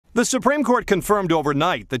The Supreme Court confirmed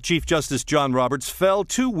overnight that Chief Justice John Roberts fell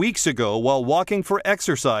 2 weeks ago while walking for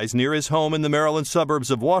exercise near his home in the Maryland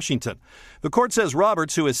suburbs of Washington. The court says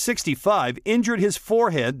Roberts, who is 65, injured his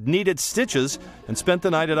forehead, needed stitches, and spent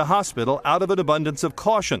the night at a hospital out of an abundance of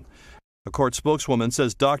caution. A court spokeswoman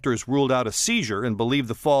says doctors ruled out a seizure and believe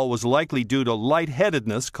the fall was likely due to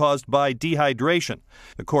lightheadedness caused by dehydration.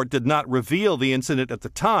 The court did not reveal the incident at the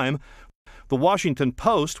time. The Washington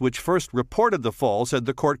Post, which first reported the fall, said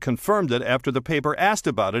the court confirmed it after the paper asked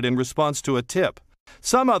about it in response to a tip.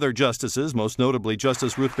 Some other justices, most notably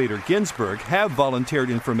Justice Ruth Bader Ginsburg, have volunteered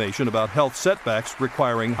information about health setbacks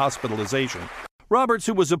requiring hospitalization. Roberts,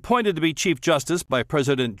 who was appointed to be Chief Justice by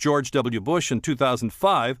President George W. Bush in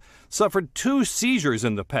 2005, suffered 2 seizures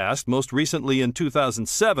in the past, most recently in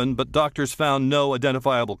 2007, but doctors found no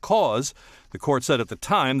identifiable cause. The court said at the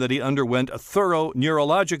time that he underwent a thorough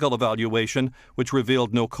neurological evaluation, which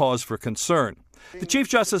revealed no cause for concern. The Chief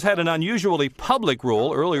Justice had an unusually public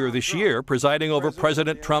role earlier this year, presiding over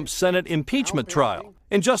President Trump's Senate impeachment trial.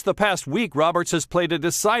 In just the past week, Roberts has played a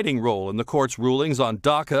deciding role in the court's rulings on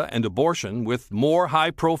DACA and abortion, with more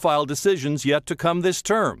high-profile decisions yet to come this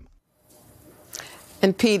term.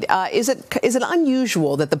 And Pete, is it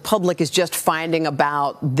unusual that the public is just finding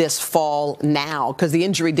about this fall now? Because the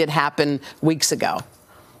injury did happen weeks ago.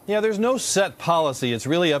 Yeah, there's no set policy. It's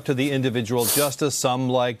really up to the individual justice. Some,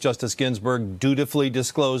 like Justice Ginsburg, dutifully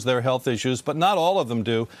disclose their health issues, but not all of them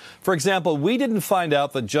do. For example, we didn't find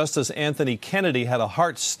out that Justice Anthony Kennedy had a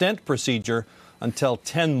heart stent procedure until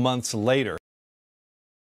 10 months later.